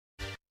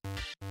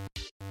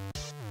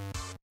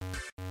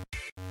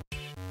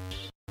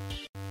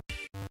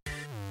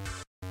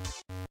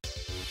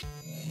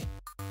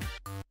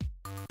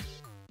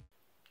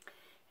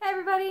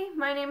everybody,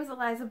 my name is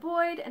Eliza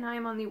Boyd and I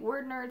am on the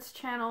WordNerds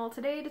channel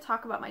today to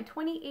talk about my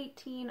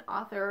 2018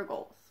 author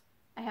goals.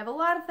 I have a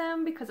lot of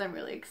them because I'm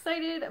really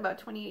excited about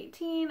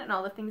 2018 and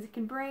all the things it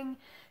can bring,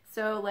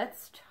 so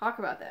let's talk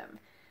about them.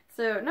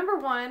 So number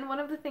one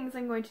of the things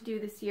I'm going to do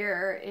this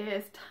year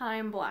is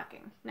time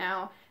blocking.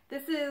 Now,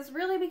 this is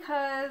really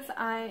because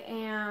I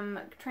am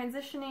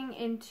transitioning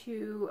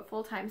into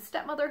full-time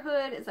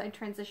stepmotherhood as I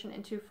transition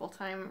into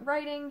full-time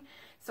writing.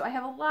 So I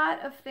have a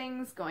lot of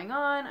things going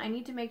on. I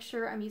need to make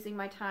sure I'm using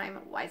my time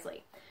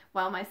wisely.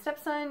 While my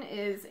stepson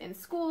is in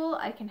school,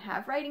 I can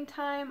have writing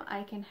time,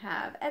 I can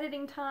have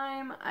editing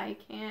time, I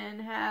can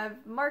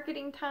have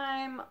marketing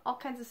time, all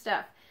kinds of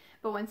stuff.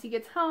 But once he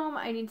gets home,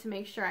 I need to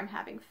make sure I'm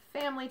having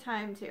family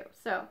time too.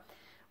 So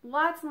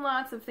lots and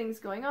lots of things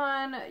going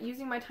on.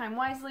 Using my time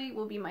wisely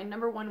will be my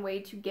number one way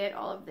to get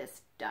all of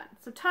this done.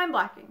 So time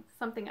blocking,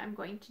 something I'm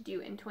going to do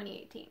in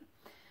 2018.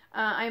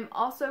 I'm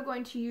also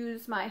going to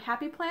use my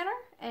Happy Planner,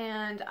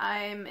 and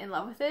I'm in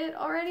love with it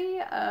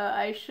already.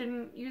 I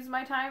shouldn't use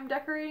my time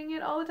decorating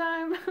it all the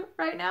time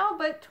right now,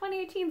 but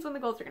 2018 is when the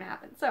goals are going to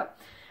happen. So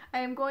I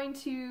am going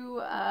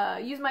to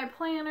use my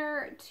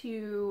planner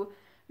to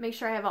make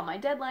sure I have all my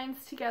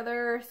deadlines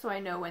together so I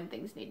know when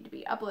things need to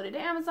be uploaded to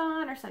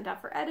Amazon or sent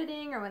out for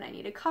editing or when I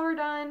need a cover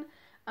done,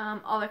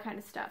 all that kind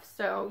of stuff.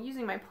 So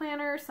using my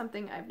planner,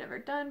 something I've never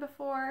done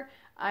before,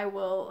 I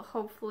will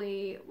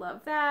hopefully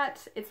love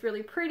that. It's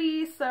really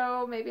pretty,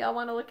 so maybe I'll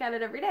want to look at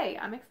it every day.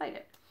 I'm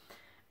excited.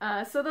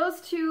 So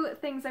those two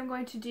things I'm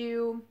going to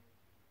do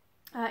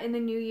in the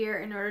new year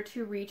in order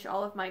to reach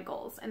all of my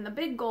goals. And the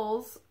big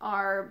goals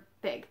are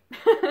big.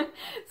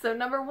 So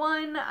number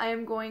one, I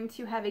am going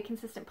to have a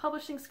consistent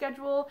publishing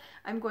schedule.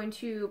 I'm going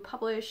to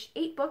publish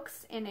 8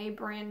 books in a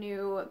brand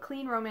new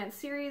clean romance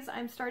series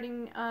I'm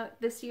starting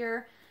this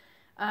year.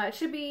 It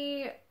should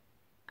be,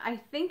 I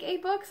think,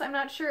 8 books. I'm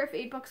not sure if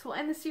 8 books will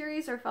end the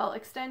series or if I'll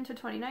extend to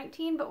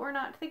 2019, but we're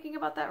not thinking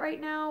about that right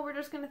now. We're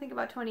just going to think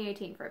about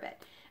 2018 for a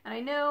bit. And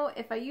I know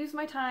if I use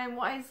my time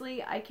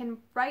wisely, I can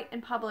write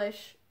and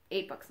publish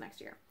 8 books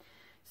next year.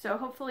 So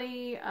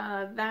hopefully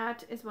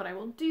that is what I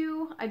will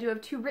do. I do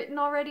have 2 written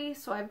already,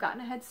 so I've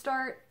gotten a head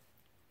start.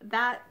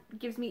 That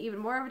gives me even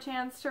more of a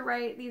chance to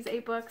write these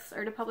 8 books,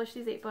 or to publish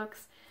these 8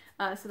 books,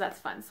 so that's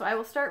fun. So I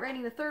will start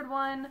writing the 3rd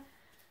one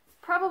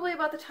probably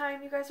about the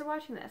time you guys are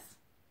watching this.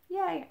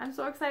 Yay! I'm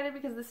so excited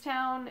because this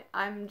town,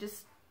 I'm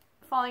just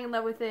falling in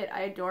love with it.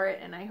 I adore it,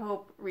 and I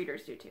hope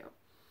readers do too.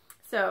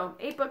 So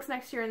 8 books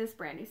next year in this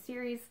brand new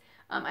series.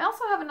 I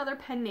also have another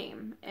pen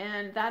name,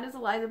 and that is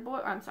Eliza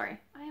Boyd. I'm sorry,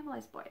 I am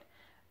Eliza Boyd.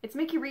 It's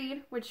Mickey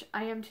Reed, which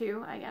I am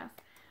too, I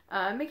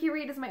guess. Mickey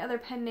Reed is my other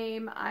pen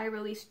name. I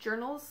release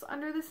journals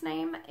under this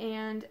name,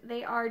 and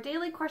they are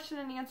daily question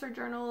and answer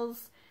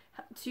journals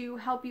to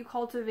help you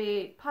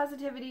cultivate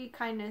positivity,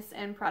 kindness,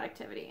 and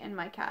productivity. And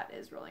my cat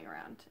is rolling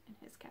around in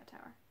his cat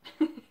tower.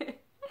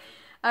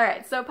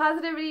 Alright, so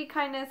positivity,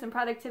 kindness, and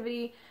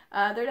productivity,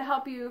 they're to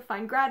help you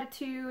find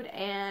gratitude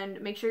and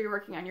make sure you're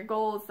working on your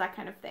goals, that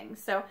kind of thing.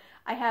 So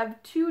I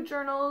have 2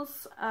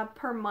 journals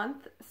per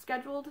month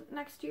scheduled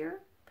next year.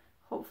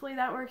 Hopefully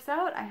that works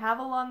out. I have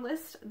a long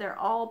list. They're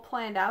all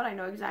planned out. I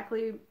know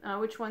exactly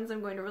which ones I'm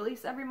going to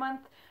release every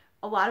month.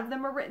 A lot of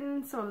them are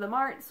written, some of them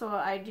aren't, so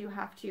I do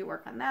have to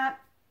work on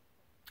that.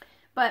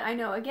 But I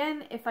know,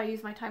 again, if I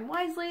use my time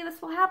wisely, this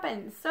will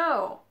happen.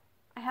 So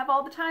I have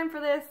all the time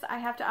for this. I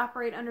have to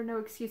operate under no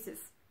excuses.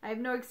 I have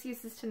no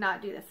excuses to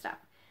not do this stuff.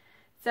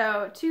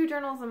 So 2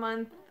 journals a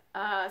month,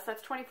 so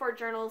that's 24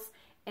 journals,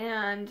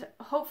 and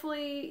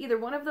hopefully either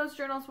one of those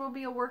journals will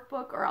be a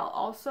workbook, or I'll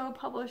also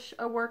publish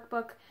a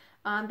workbook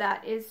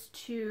that is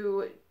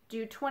to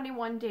do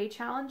 21-day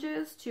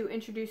challenges to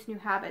introduce new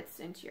habits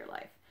into your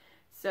life.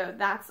 So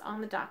that's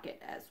on the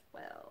docket as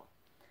well.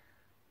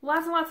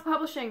 Lots and lots of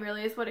publishing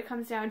really is what it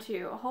comes down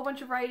to. A whole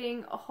bunch of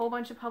writing, a whole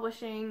bunch of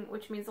publishing,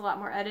 which means a lot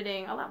more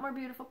editing, a lot more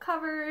beautiful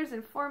covers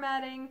and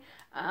formatting.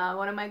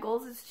 One of my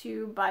goals is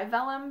to buy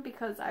vellum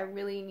because I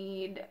really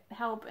need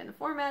help in the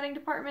formatting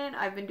department.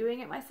 I've been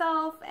doing it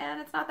myself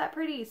and it's not that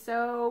pretty,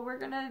 so we're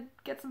gonna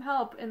get some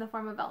help in the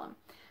form of vellum.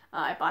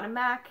 I bought a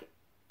Mac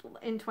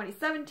in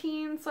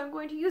 2017, so I'm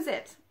going to use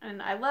it.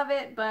 And I love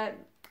it, but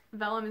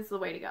vellum is the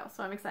way to go,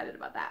 so I'm excited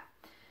about that.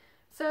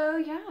 So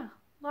yeah.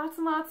 Lots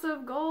and lots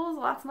of goals,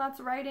 lots and lots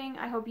of writing.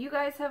 I hope you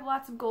guys have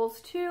lots of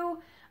goals too.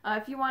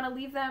 If you want to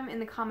leave them in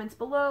the comments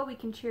below, we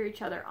can cheer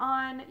each other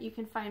on. You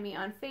can find me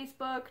on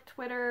Facebook,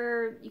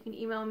 Twitter, you can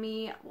email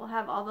me. We'll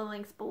have all the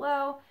links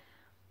below.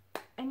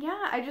 And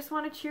yeah, I just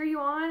want to cheer you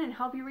on and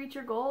help you reach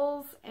your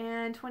goals,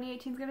 and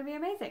 2018 is going to be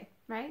amazing,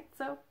 right?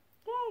 So,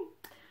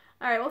 yay!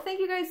 Alright, well thank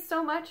you guys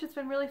so much. It's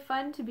been really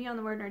fun to be on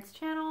the WordNerds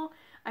channel.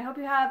 I hope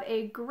you have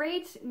a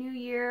great new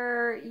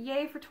year.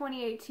 Yay for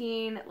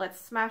 2018.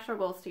 Let's smash our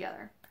goals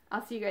together.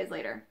 I'll see you guys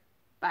later.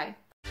 Bye.